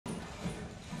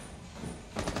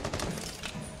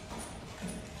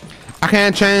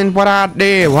can't change what I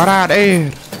did. What I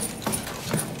did.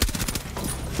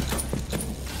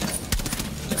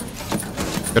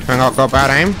 Good thing I got bad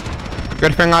aim.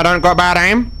 Good thing I don't got bad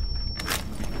aim.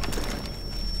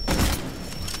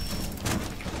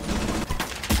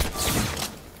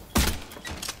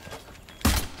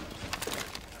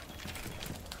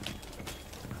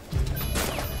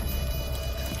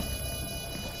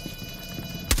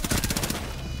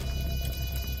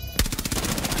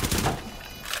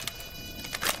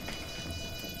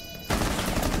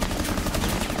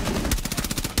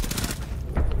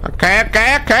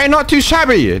 Okay, not too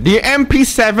shabby. The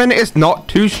MP7 is not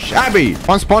too shabby.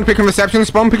 One spawn pick and reception,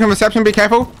 be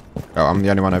careful. Oh, I'm the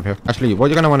only one over here. Actually, what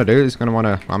you're going to want to do is going to want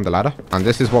to climb the ladder. And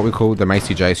this is what we call the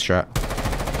Macy J strat.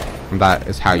 And that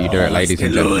is how you do it, ladies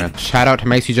and gentlemen. Shout out to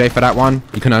Macy J for that one.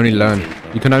 You can only learn.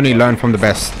 You can only learn from the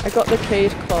best. I got the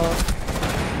Cade claw.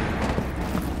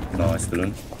 Nice,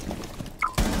 Dylan.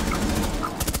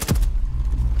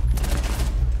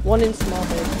 One in small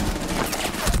base.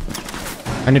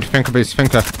 I need to think of his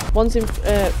thinker. One's in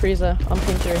freezer on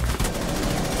Pinchery.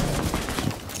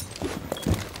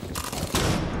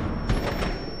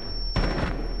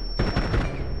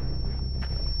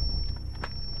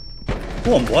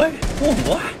 Go on, boy. Go on,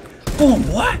 boy. Go on,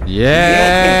 boy.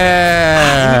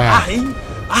 Yeah.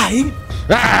 I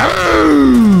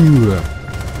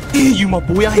hear you, my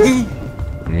boy. I hear you.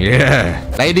 Yeah.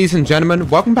 Ladies and gentlemen,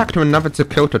 welcome back to another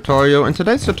Thaqil tutorial. In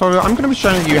today's tutorial, I'm going to be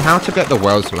showing you how to get the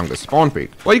world's longest spawn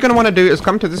peak. What you're going to want to do is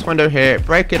come to this window here,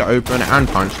 break it open and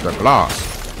punch the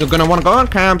glass. You're going to want to go on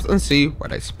cams and see where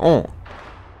they spawn.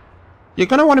 You're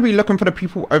going to want to be looking for the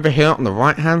people over here on the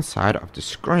right hand side of the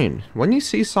screen. When you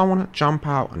see someone, jump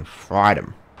out and fry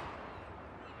them.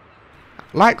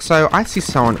 Like so, I see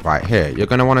someone right here. You're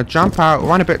going to want to jump out,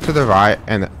 run a bit to the right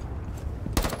and...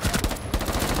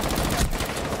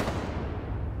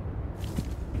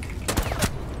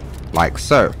 like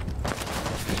so.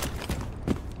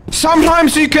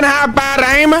 Sometimes you can have bad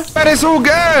aim, but it's all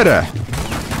good.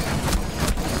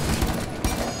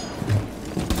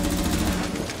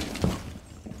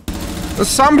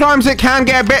 Sometimes it can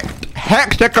get a bit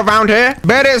hectic around here,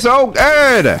 but it's all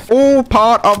good. All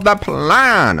part of the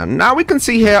plan. Now we can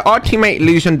see here our teammate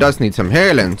Legion does need some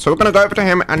healing, so we're gonna go over to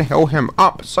him and heal him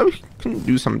up so he can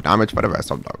do some damage for the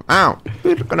rest of the round.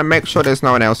 We're gonna make sure there's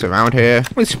no one else around here.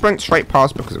 We sprint straight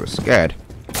past because we're scared.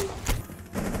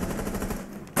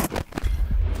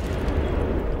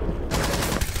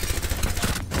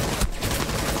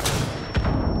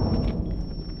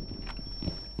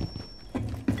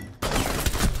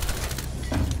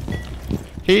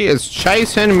 He is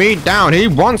chasing me down. He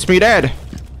wants me dead.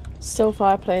 Still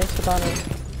fireplace for Danny.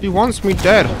 He wants me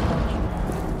dead.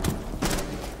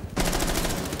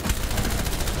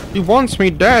 He wants me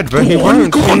dead, but he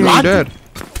won't see me dead.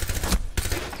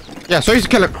 Yeah, so he's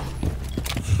killing.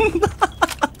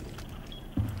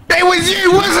 It was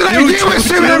you, wasn't it? You were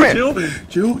shooting at me.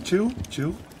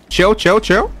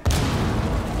 Chill.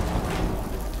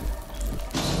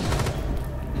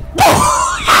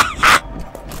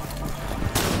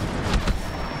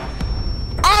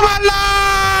 I'm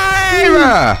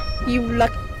alive! You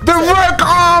luck. The rook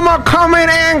armor coming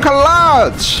in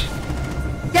clutch!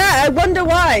 Yeah, I wonder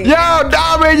why. Yo,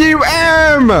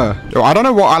 WM! Yo, I don't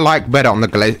know what I like better on the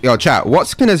Glacier. Yo, chat, what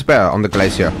skin is better on the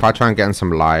Glacier? If I try and get in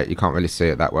some light, you can't really see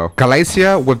it that well.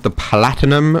 Glacier with the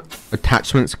platinum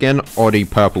attachment skin or the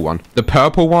purple one? The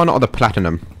purple one or the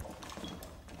platinum?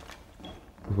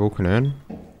 Walking in.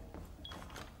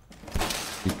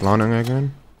 He's planning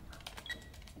again.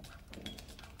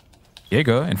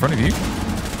 Jaeger, in front of you.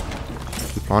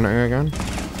 He's planning again.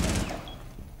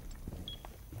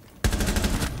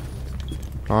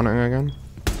 Planting again.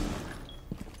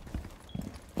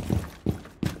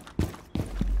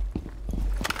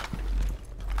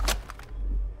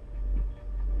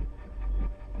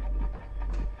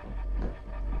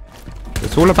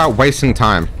 It's all about wasting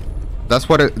time. That's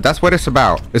what it's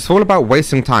about. It's all about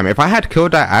wasting time. If I had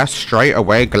killed that ass straight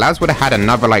away, Glaz would have had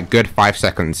another like good 5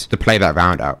 seconds to play that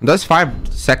round out. Those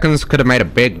 5 seconds could have made a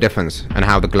big difference in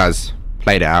how the Glaz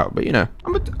played it out. But you know,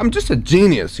 I'm just a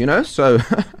genius, you know, so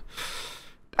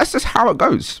that's just how it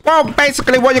goes. Well,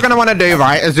 basically what you're going to want to do,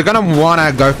 right, is you're going to want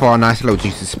to go for a nice little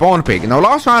juicy spawn peek. Now,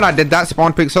 last round I did that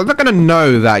spawn peek, so they're going to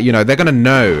know that, you know, they're going to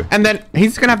know. And then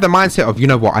he's going to have the mindset of, you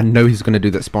know what, I know he's going to do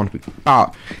that spawn peek.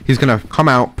 But he's going to come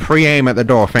out, pre-aim at the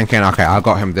door, thinking, okay, I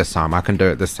got him this time. I can do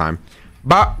it this time.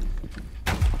 But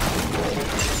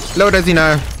little does he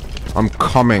know, I'm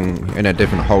coming in a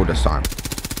different hole this time.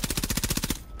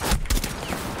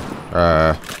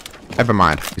 Never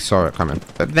mind, you saw it coming.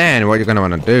 But then what you're going to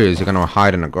want to do is you're going to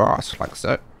hide in the grass like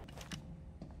so.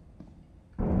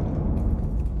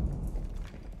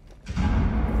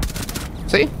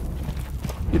 See?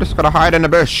 You just gotta hide in the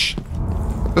bush.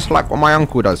 Just like what my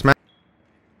uncle does, man.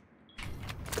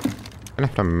 Gonna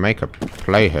have to make a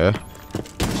play here.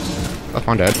 That's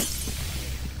one dead.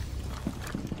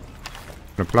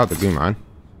 Gonna pull out the goo mine.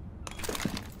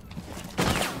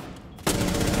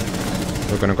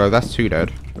 We're gonna go, that's 2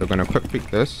 dead. We're gonna quick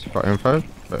peek this for info,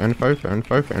 for info, for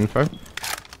info, for info.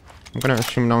 I'm gonna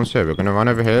assume no one's here. We're gonna run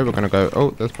over here. We're gonna go,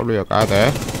 oh, there's probably a guy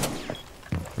there.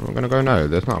 And we're gonna go, no,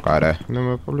 there's not a guy there. And then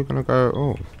we're probably gonna go,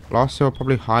 oh, last two are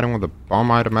probably hiding with a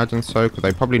bomb, I'd imagine so, because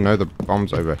they probably know the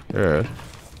bomb's over here.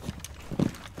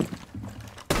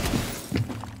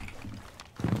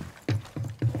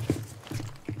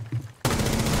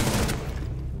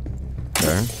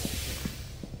 Okay.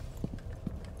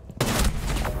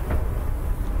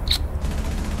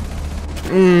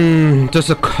 Just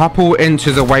a couple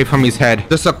inches away from his head.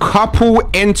 Just a couple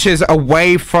inches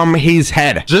away from his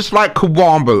head. Just like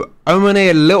Kawambu. Only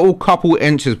a little couple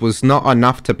inches was not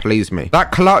enough to please me.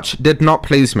 That clutch did not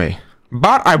please me.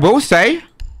 But I will say,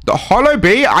 the hollow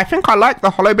B, I think I like the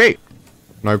hollow B.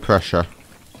 No pressure.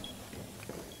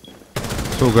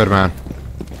 It's all good, man.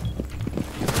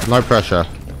 No pressure.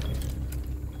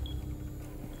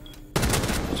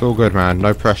 It's all good, man.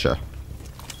 No pressure.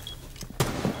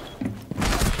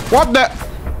 What the?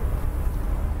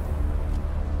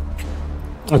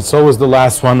 And so was the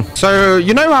last one. So,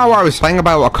 you know how I was saying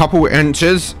about a couple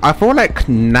inches? I feel like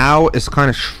now it's kind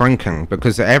of shrinking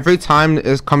because every time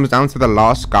it comes down to the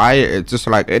last guy, it's just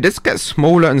like, it just gets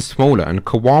smaller and smaller, and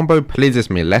Kawambo pleases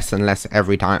me less and less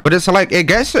every time. But it's like, it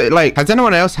gets like, has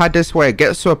anyone else had this where it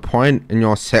gets to a point in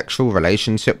your sexual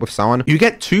relationship with someone, you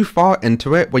get too far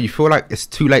into it where you feel like it's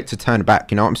too late to turn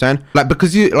back, you know what I'm saying? Like,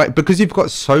 because you've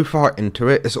got so far into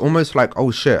it, it's almost like,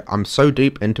 oh shit, I'm so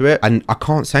deep into it and I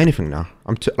can't say anything now.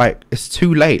 Like, it's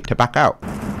too late to back out.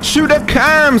 Shoot the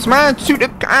cams, man! Shoot the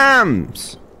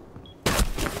cams!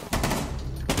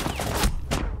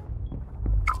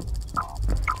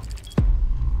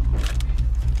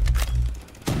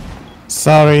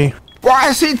 Sorry. Why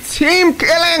is he team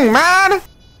killing, man?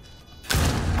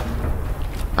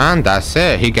 And that's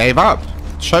it. He gave up.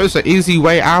 Chose the easy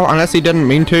way out, unless he didn't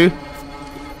mean to.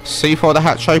 C4 the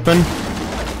hatch open.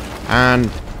 And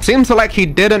seems like he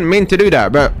didn't mean to do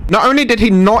that, but not only did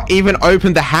he not even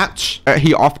open the hatch,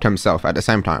 he offed himself at the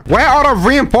same time. Where are the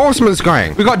reinforcements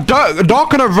going? We got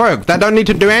Dark and a Rogue that don't need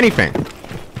to do anything.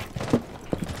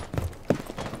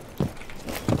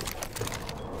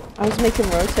 I was making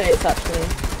rotates actually.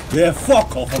 Yeah,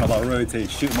 fuck off on about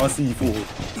rotate. Shoot my C4.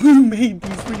 Who made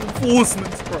these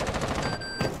reinforcements, bro?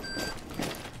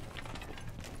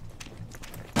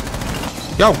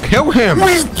 Yo, kill him!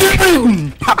 What is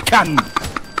doing? Hakan!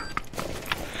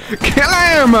 Kill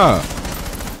him!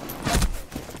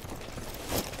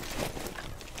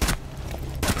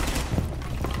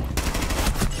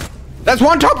 There's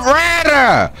one top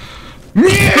red!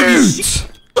 Mute!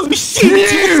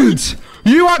 Mute!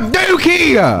 You are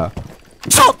dookie!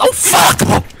 Shut the fuck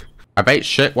up! I ate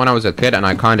shit when I was a kid and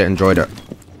I kinda enjoyed it.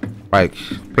 Like,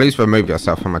 please remove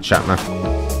yourself from my chat, man.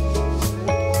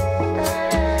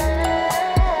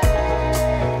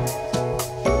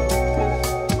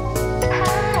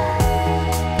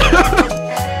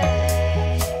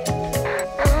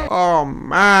 Oh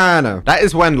man, that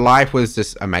is when life was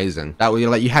just amazing. That was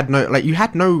like, you had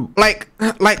no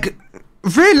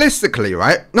realistically,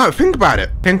 right? No, think about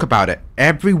it.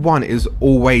 Everyone is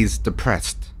always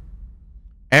depressed.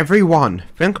 Everyone,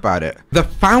 think about it. The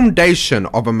foundation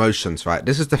of emotions, right?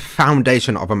 This is the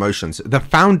foundation of emotions. The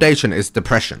foundation is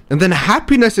depression. And then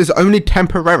happiness is only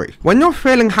temporary. When you're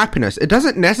feeling happiness, it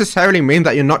doesn't necessarily mean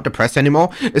that you're not depressed anymore.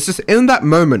 It's just in that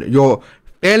moment, you're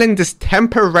feeling this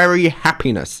temporary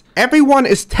happiness. Everyone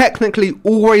is technically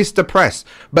always depressed,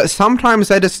 but sometimes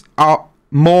they just are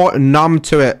more numb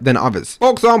to it than others. For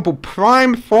example,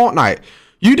 Prime Fortnite.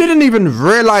 You didn't even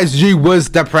realize you was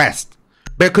depressed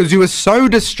because you were so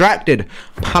distracted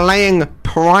playing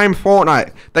Prime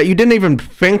Fortnite that you didn't even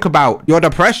think about your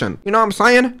depression. You know what I'm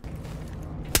saying?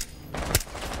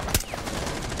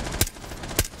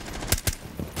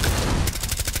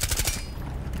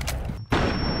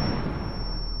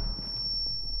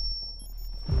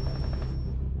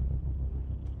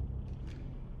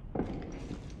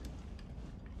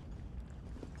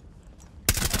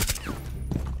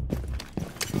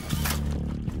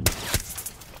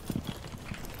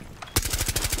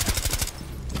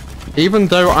 Even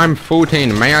though I'm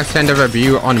 14, may I send a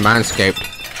review on Manscaped?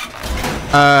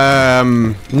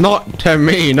 Not to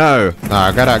me, no.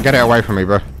 Nah, get it away from me,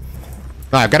 bro.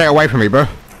 Nah, get it away from me, bro.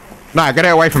 Nah, get it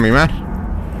away from me, man.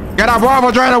 Get that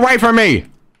Bravo drone away from me!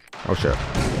 Oh, shit.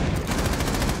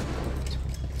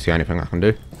 See anything I can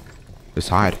do? Just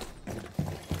hide.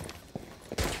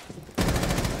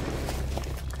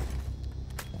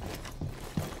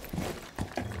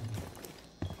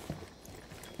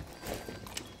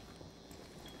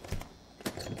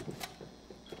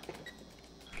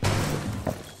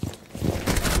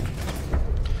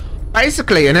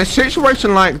 Basically, in a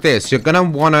situation like this, you're gonna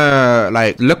wanna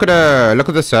like look at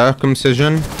the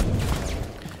circumcision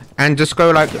and just go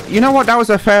like, you know what, that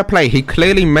was a fair play. He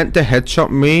clearly meant to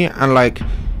headshot me, and like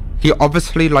he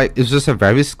obviously like is just a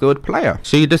very skilled player.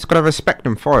 So you just gotta respect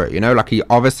him for it, you know, like he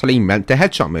obviously meant to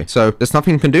headshot me. So there's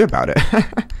nothing you can do about it.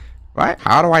 Right?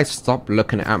 How do I stop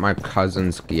looking at my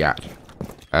cousin's gyat?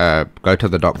 Go to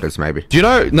the doctors maybe. Do you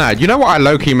know, you know what I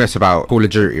low-key miss about Call of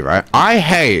Duty, right? I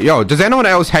hate, does anyone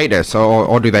else hate this,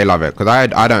 or do they love it? Because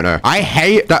I don't know. I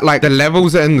hate that like the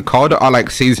levels in COD are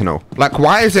like seasonal. Like,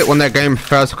 why is it when that game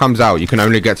first comes out, you can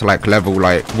only get to like level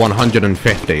like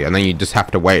 150 and then you just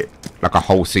have to wait like a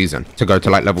whole season to go to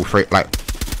like level 3? Like,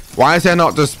 why is there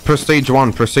not just Prestige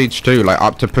 1, Prestige 2, like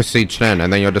up to Prestige 10,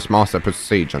 and then you're just Master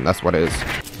Prestige, and that's what it is.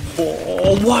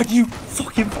 Oh, why do you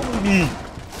fucking follow me?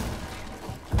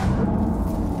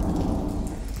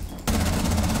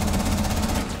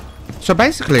 So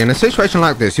basically, in a situation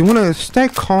like this, you want to stay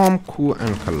calm, cool,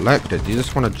 and collected. You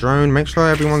just want to drone, make sure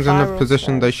everyone's in the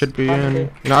position they should be in.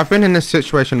 You know, I've been in this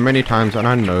situation many times, and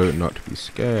I know not to be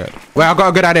scared. Well, I've got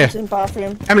a good idea. In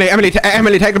bathroom. Emily,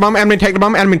 take the bomb. Emily, take the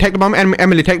bomb. Emily, take the bomb.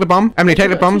 Emily, take the bomb. Emily, take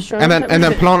the bomb. And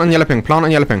then plant and yellow ping. Plant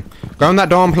and yellow ping. Go in that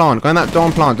door and plant. Go in that door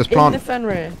and plant. Just plant. In the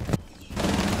Fenrir.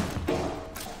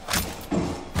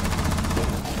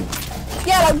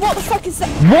 Yeah, like what the fuck is that?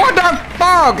 What the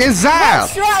fuck is that?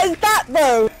 What strat is that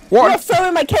though? What? You're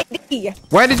throwing my KD.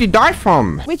 Where did you die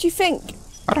from? Where'd you think?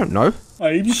 I don't know.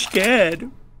 I'm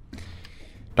scared.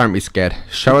 Don't be scared.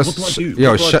 Show us. What do I do?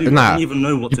 Yo, what do I do? nah. I don't even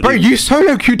know what to Bro, do. you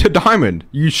solo queue to diamond.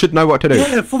 You should know what to do.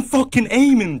 Yeah, from fucking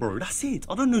aiming, bro. That's it.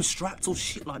 I don't know strats or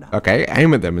shit like that. Okay,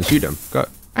 aim at them and shoot them. Go.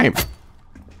 Aim.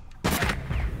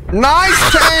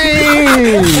 Nice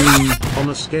aim! On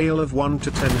a scale of 1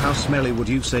 to 10, how smelly would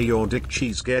you say your dick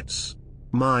cheese gets?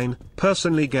 Mine,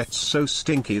 personally, gets so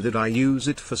stinky that I use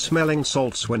it for smelling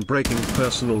salts when breaking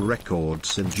personal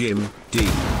records in gym. D.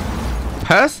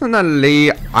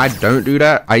 Personally, I don't do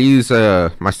that. I use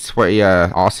my sweaty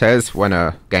arse hairs when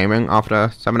gaming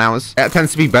after 7 hours. It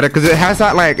tends to be better because it has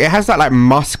that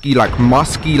musky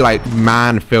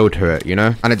man feel to it, you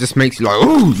know, and it just makes you like,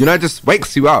 ooh, you know, it just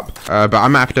wakes you up. But I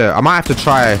might have to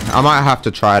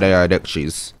try the dick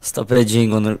cheese. Stop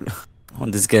edging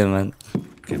on this game, man.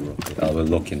 Okay, bro. I will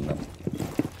lock in now.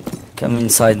 Come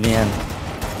inside me and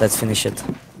let's finish it.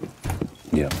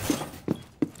 Yeah.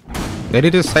 Did he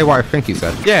just say what I think he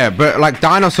said? Yeah, but like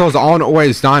dinosaurs aren't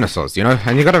always dinosaurs, you know?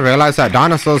 And you gotta realize that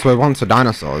dinosaurs were once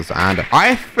dinosaurs. And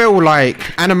I feel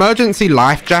like an emergency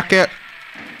life jacket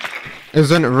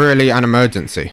isn't really an emergency.